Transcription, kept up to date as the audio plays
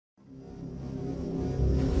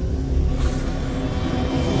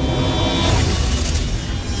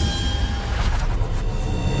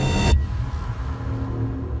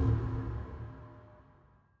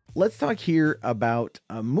let's talk here about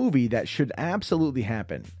a movie that should absolutely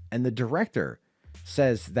happen. And the director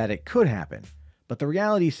says that it could happen, but the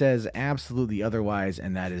reality says absolutely otherwise.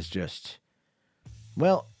 And that is just,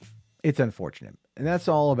 well, it's unfortunate. And that's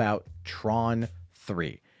all about Tron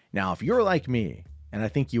 3. Now, if you're like me, and I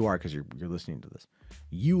think you are because you're listening to this,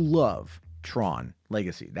 you love Tron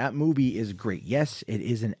Legacy. That movie is great. Yes, it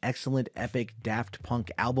is an excellent, epic Daft Punk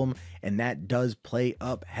album, and that does play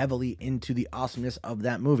up heavily into the awesomeness of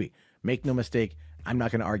that movie. Make no mistake, I'm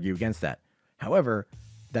not going to argue against that. However,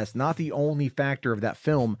 that's not the only factor of that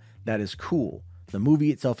film that is cool. The movie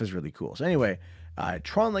itself is really cool. So anyway,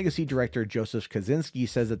 Tron Legacy director Joseph Kosinski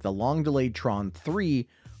says that the long-delayed Tron 3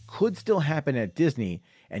 could still happen at Disney,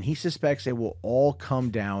 and he suspects it will all come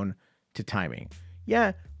down to timing.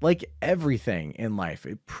 Yeah, like everything in life,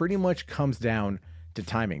 it pretty much comes down to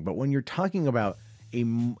timing. But when you're talking about a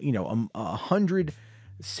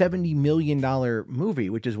 $170 million movie,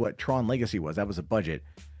 which is what Tron Legacy was, that was a budget.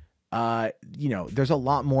 There's a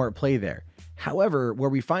lot more at play there. However, where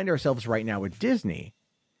we find ourselves right now with Disney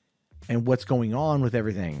and what's going on with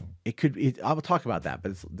everything, I will talk about that,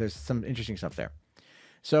 but there's some interesting stuff there.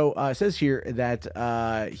 So it says here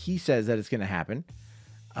that he says that it's going to happen.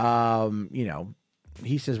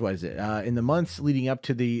 He says, what is it? In the months leading up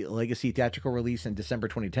to the Legacy theatrical release in December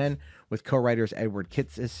 2010, with co-writers Edward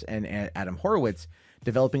Kitsis and Adam Horowitz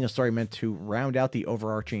developing a story meant to round out the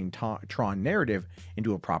overarching Tron narrative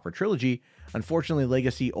into a proper trilogy. Unfortunately,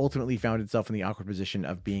 Legacy ultimately found itself in the awkward position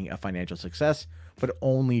of being a financial success, but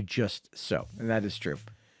only just so. And that is true.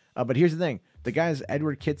 But here's the thing. The guys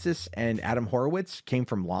Edward Kitsis and Adam Horowitz came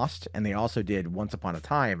from Lost, and they also did Once Upon a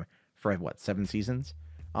Time for, 7 seasons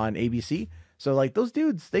on ABC. So, like, those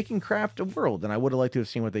dudes, they can craft a world, and I would have liked to have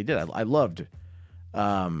seen what they did.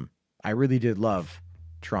 I really did love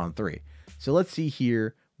Tron 3. So let's see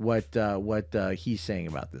here what he's saying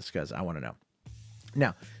about this, because I want to know.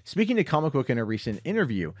 Now, speaking to Comic Book in a recent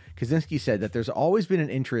interview, Kosinski said that there's always been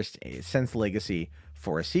an interest since Legacy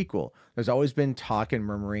for a sequel. There's always been talk and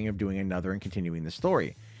murmuring of doing another and continuing the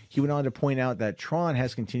story. He went on to point out that Tron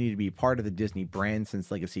has continued to be part of the Disney brand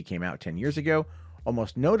since Legacy came out 10 years ago,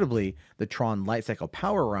 almost notably the Tron Lightcycle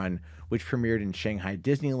Power Run, which premiered in Shanghai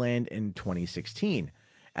Disneyland in 2016.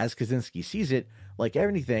 As Kosinski sees it, like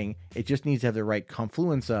everything, it just needs to have the right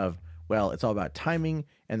confluence of, well, it's all about timing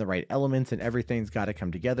and the right elements, and everything's got to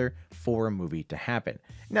come together for a movie to happen.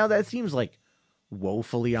 Now, that seems like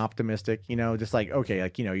woefully optimistic, just like, okay,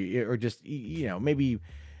 like, or just, maybe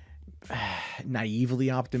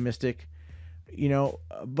naively optimistic,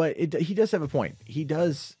 but he does have a point. He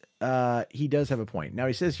does have a point. Now,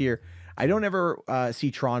 he says here, I don't ever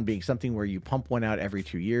see Tron being something where you pump one out every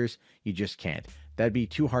 2 years. You just can't. That'd be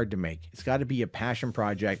too hard to make. It's got to be a passion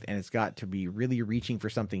project, and it's got to be really reaching for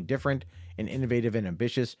something different and innovative and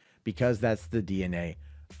ambitious, because that's the DNA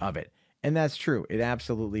of it. And that's true. It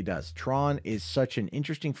absolutely does. Tron is such an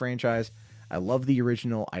interesting franchise. I love the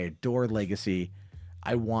original. I adore Legacy.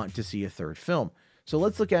 I want to see a third film. So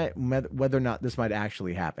let's look at whether or not this might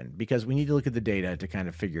actually happen, because we need to look at the data to kind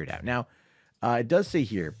of figure it out. Now, it does say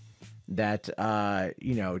here that,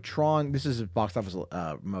 Tron, this is Box Office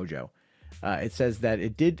Mojo. It says that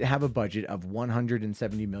it did have a budget of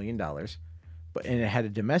 $170 million, and it had a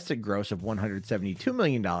domestic gross of $172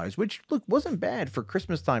 million, which, look, wasn't bad for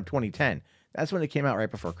Christmas time 2010. That's when it came out, right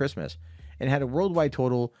before Christmas. And it had a worldwide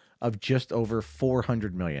total of just over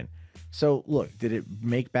 $400 million. So, look, did it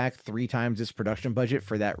make back 3 times its production budget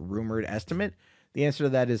for that rumored estimate? The answer to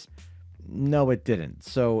that is no, it didn't.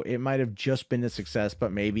 So it might have just been a success,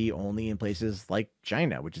 but maybe only in places like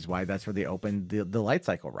China, which is why that's where they opened the Light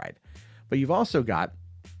Cycle ride. But you've also got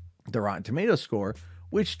the Rotten Tomatoes score,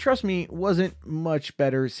 which, trust me, wasn't much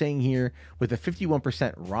better, saying here with a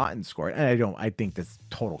 51% Rotten score. And I think that's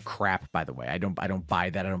total crap, by the way. I don't buy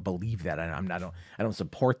that. I don't believe that. I don't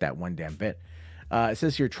support that one damn bit. It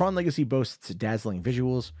says here, Tron Legacy boasts dazzling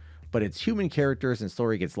visuals, but its human characters and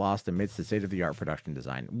story gets lost amidst the state-of-the-art production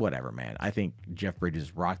design. Whatever, man. I think Jeff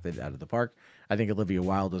Bridges rocked it out of the park. I think Olivia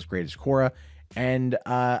Wilde was great as Cora. And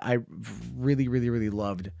I really, really, really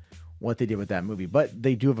loved what they did with that movie. But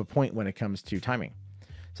they do have a point when it comes to timing.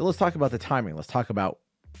 So let's talk about the timing. Let's talk about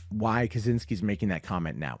why Kosinski's making that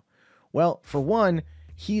comment now. Well, for one,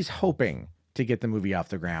 he's hoping to get the movie off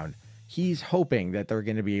the ground. He's hoping that they're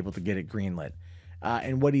going to be able to get it greenlit.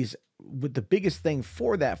 And with the biggest thing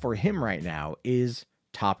for that for him right now is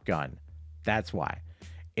Top Gun. That's why.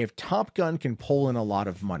 If Top Gun can pull in a lot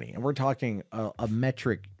of money, and we're talking a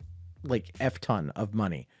metric like F ton of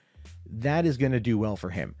money, that is going to do well for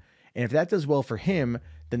him. And if that does well for him,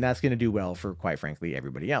 then that's going to do well for, quite frankly,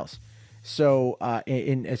 everybody else. So,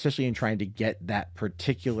 especially in trying to get that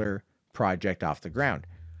particular project off the ground.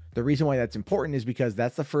 The reason why that's important is because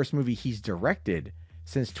that's the first movie he's directed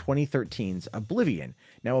since 2013's Oblivion.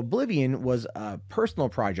 Now, Oblivion was a personal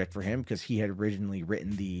project for him because he had originally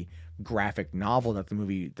written the graphic novel that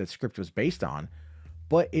the script was based on.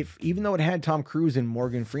 But even though it had Tom Cruise and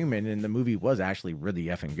Morgan Freeman, and the movie was actually really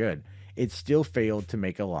effing good, it still failed to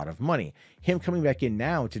make a lot of money. Him coming back in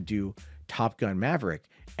now to do Top Gun Maverick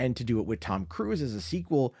and to do it with Tom Cruise as a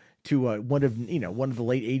sequel to one of the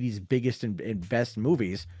late '80s biggest and best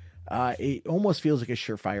movies, it almost feels like a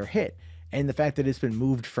surefire hit. And the fact that it's been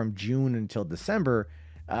moved from June until December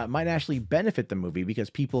might actually benefit the movie, because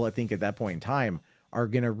people, I think, at that point in time are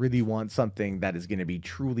going to really want something that is going to be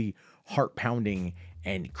truly heart pounding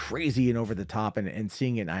and crazy and over the top, and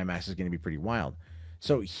seeing it in IMAX is going to be pretty wild.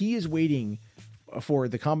 So he is waiting for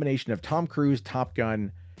the combination of Tom Cruise, Top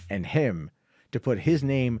Gun, and him to put his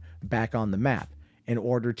name back on the map in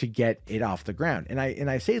order to get it off the ground. And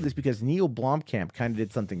I say this because Neil Blomkamp kind of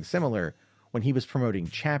did something similar when he was promoting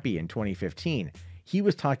Chappie in 2015. He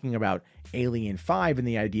was talking about Alien 5 and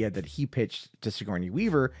the idea that he pitched to Sigourney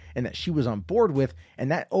Weaver and that she was on board with, and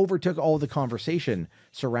that overtook all the conversation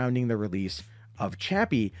surrounding the release of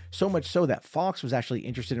Chappie, so much so that Fox was actually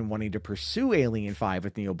interested in wanting to pursue Alien 5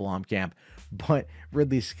 with Neil Blomkamp, but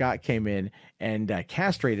Ridley Scott came in and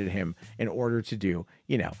castrated him in order to do,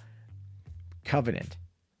 Covenant.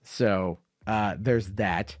 So there's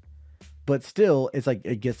that. But still, it's like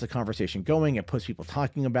it gets the conversation going. It puts people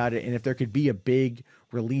talking about it. And if there could be a big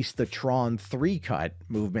release the Tron 3 cut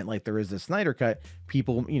movement like there is the Snyder cut,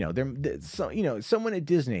 people, someone at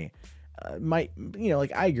Disney might,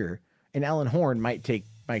 like Iger and Alan Horn might take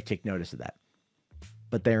notice of that.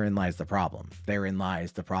 But therein lies the problem. Therein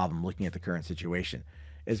lies the problem looking at the current situation.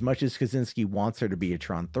 As much as Kosinski wants there to be a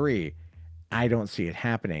Tron 3, I don't see it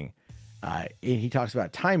happening. And he talks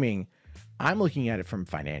about timing. I'm looking at it from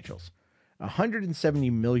financials.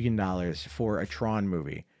 $170 million for a Tron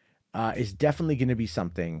movie is definitely going to be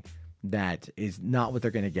something that is not what they're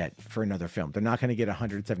going to get for another film. They're not going to get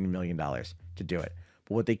 $170 million to do it.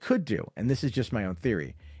 But what they could do, and this is just my own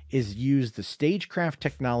theory, is use the stagecraft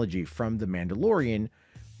technology from The Mandalorian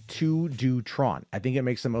to do Tron. I think it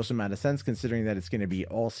makes the most amount of sense considering that it's going to be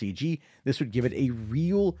all CG. This would give it a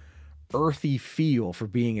real earthy feel for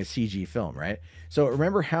being a CG film, right? So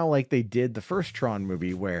remember how like they did the first Tron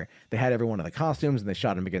movie where they had everyone in the costumes and they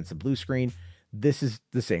shot them against the blue screen? This is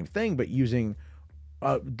the same thing, but using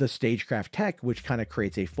the stagecraft tech, which kind of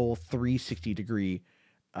creates a full 360-degree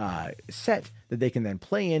set that they can then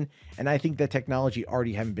play in. And I think that technology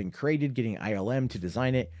already having been created, getting ILM to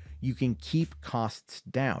design it, you can keep costs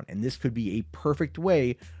down. And this could be a perfect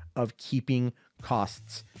way of keeping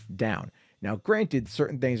costs down. Now, granted,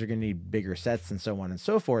 certain things are going to need bigger sets and so on and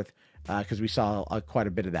so forth, because we saw quite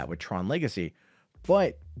a bit of that with Tron Legacy,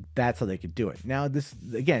 but that's how they could do it. Now, this,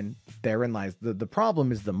 again, therein lies the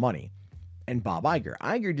problem is the money. And Bob Iger.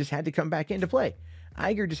 Iger just had to come back into play.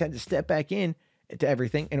 Iger just had to step back in to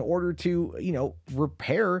everything in order to,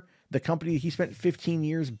 repair the company he spent 15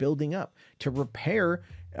 years building up, to repair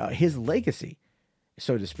his legacy,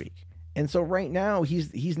 so to speak. And so right now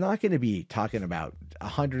he's not going to be talking about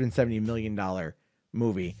 $170 million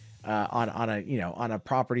movie on a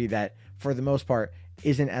property that for the most part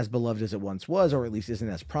isn't as beloved as it once was, or at least isn't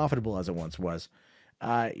as profitable as it once was.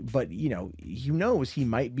 But who knows, he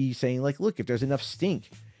might be saying like, look, if there's enough stink,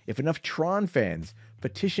 if enough Tron fans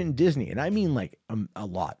petition Disney, and I mean like a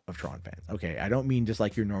lot of Tron fans. Okay. I don't mean just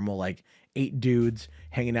like your normal, like 8 dudes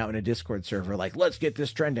hanging out in a Discord server, like, let's get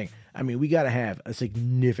this trending. I mean, we got to have a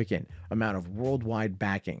significant amount of worldwide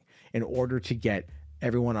backing in order to get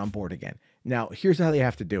everyone on board again. Now, here's how they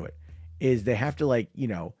have to do it is they have to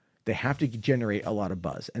they have to generate a lot of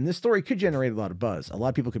buzz, and this story could generate a lot of buzz. A lot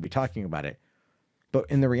of people could be talking about it, but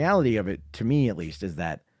in the reality of it, to me at least, is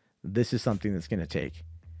that this is something that's going to take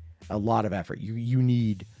a lot of effort. You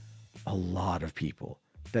need a lot of people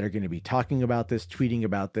that are going to be talking about this, tweeting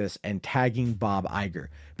about this, and tagging Bob Iger,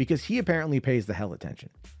 because he apparently pays the hell attention,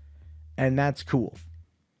 and that's cool.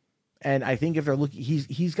 And I think if they're looking,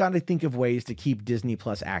 he's got to think of ways to keep Disney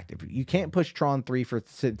Plus active. You can't push Tron 3 for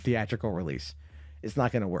theatrical release. It's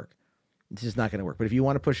not going to work. It's just not going to work. But if you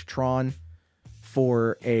want to push Tron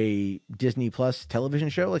for a Disney Plus television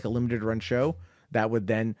show, like a limited run show, that would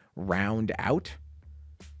then round out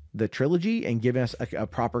the trilogy and give us a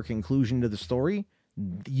proper conclusion to the story,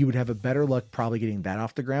 you would have a better luck probably getting that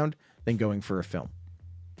off the ground than going for a film.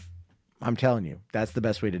 I'm telling you, that's the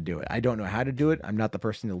best way to do it. I don't know how to do it. I'm not the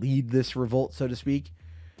person to lead this revolt, so to speak.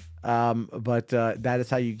 But that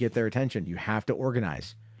is how you get their attention. You have to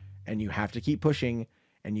organize, and you have to keep pushing,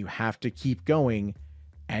 and you have to keep going.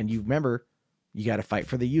 And you remember, you got to fight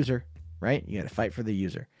for the user, right? You got to fight for the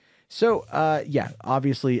user. So, yeah,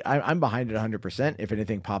 obviously I'm behind it 100%. If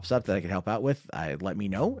anything pops up that I can help out with, let me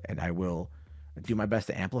know and I will do my best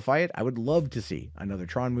to amplify it. I would love to see another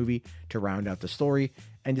Tron movie to round out the story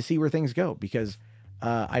and to see where things go, because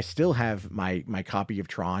I still have my copy of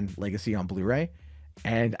Tron Legacy on Blu-ray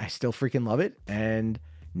and I still freaking love it. And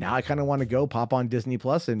now I kind of want to go pop on Disney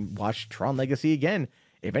Plus and watch Tron Legacy again.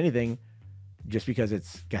 If anything, just because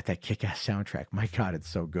it's got that kick-ass soundtrack. My God, it's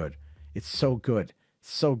so good. It's so good.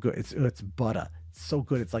 So good. It's butter. It's so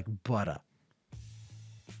good. It's like butter.